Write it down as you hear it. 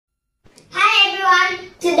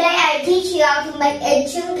you how to make a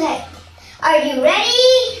chưng cake. Are you ready?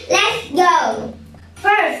 Let's go!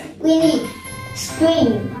 First, we need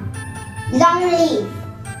string, long leaf,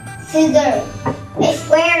 scissors, a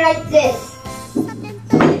square like this,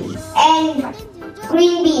 and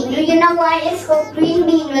green bean. Do you know why it's called green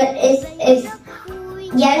bean is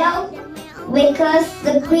yellow? Because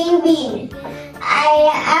the green bean,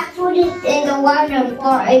 I put it in the water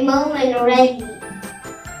for a moment already,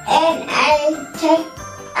 and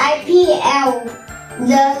I peel out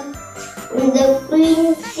the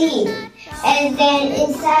green seed, and then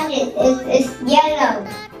inside it is yellow,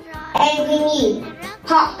 and we need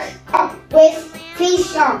pork with fish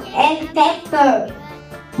sauce and pepper,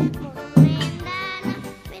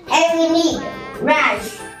 and we need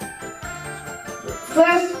rice.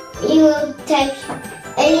 First, you will take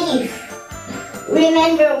a leaf.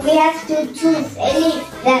 Remember, we have to choose a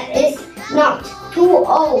leaf that is not too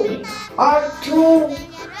old or too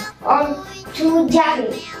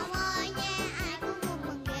young.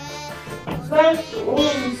 First, we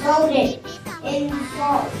fold it in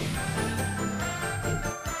four.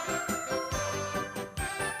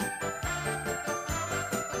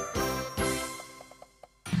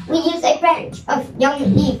 We use a branch of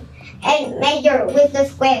young leaf and measure with the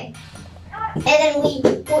square, and then we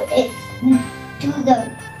put it to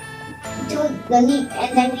the leaf,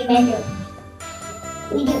 and then we measure.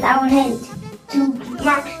 We use our hand to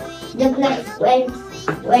mark the place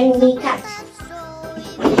when we cut,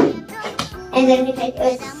 and then we take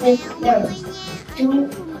a scissors to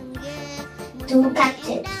cut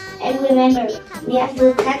it. And remember, we have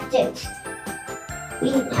to cut it. We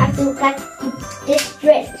have to cut this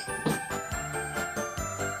strip.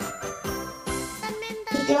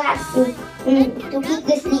 We still have to keep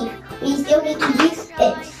this leaf. We still need to use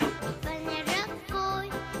it.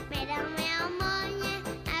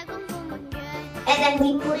 And then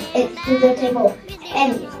we put it to the table,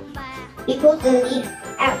 and we put the leaf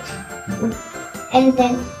out, and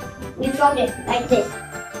then we fold it like this.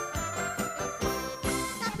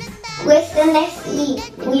 With the next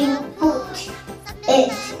leaf, we will put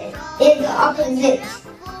it in the opposite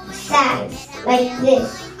sides like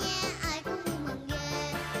this.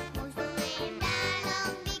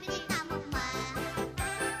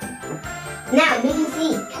 Now we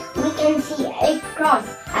can see a cross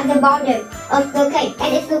at the bottom of the cake,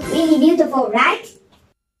 and it looks really beautiful, right?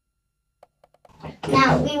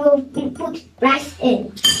 Now we will put rice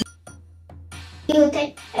in. We will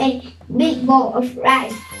take a big bowl of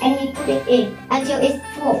rice and we put it in until it's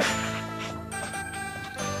full.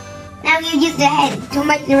 Now you use the hand to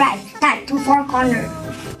make the rice tight to four corners.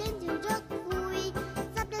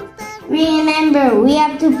 Remember, we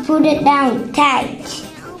have to put it down tight.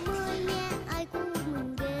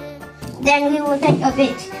 Then we will take a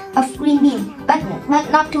bit of green bean, but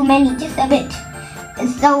not too many, just a bit,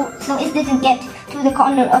 so it doesn't get to the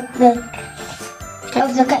corner of the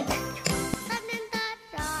cake.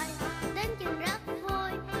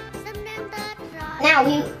 Now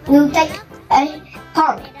we will take a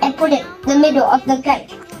pork and put it in the middle of the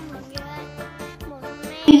cake.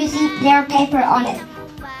 You see there are paper on it.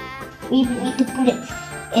 We need to put it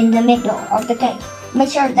in the middle of the cake. Make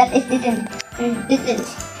sure that it isn't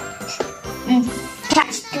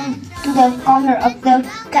touch to the corner of the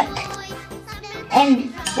cake.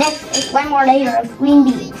 And next is one more layer of green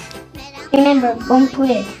beans. Remember, don't put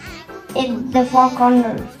it in the four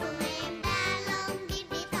corners.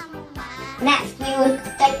 Next, we will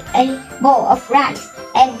take a bowl of rice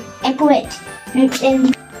and put it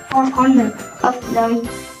in four corners of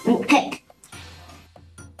the cake.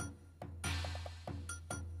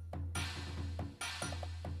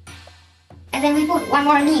 And then we put one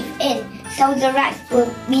more leaf in, so the rice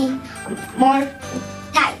will be more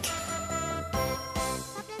tight.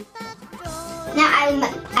 Now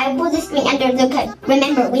I put the string under the cake.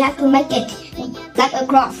 Remember, we have to make it like a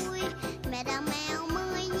cross.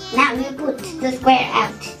 Now we put the square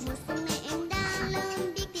out.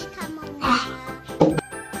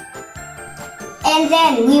 And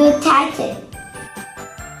then we will tighten.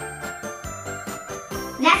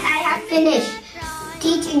 Thus I have finished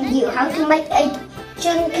teaching you how to make a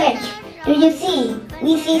chưng cake. Do you see?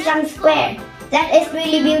 We see some square. That is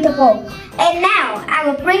really beautiful. And now I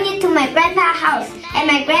will bring it to my grandpa's house, and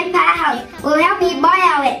my grandpa's house will help me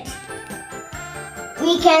boil it.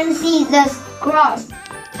 We can see the cross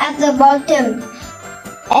at the bottom,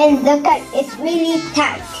 and the cake is really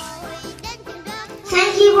tight.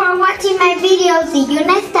 Thank you for watching my video. See you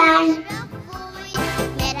next time.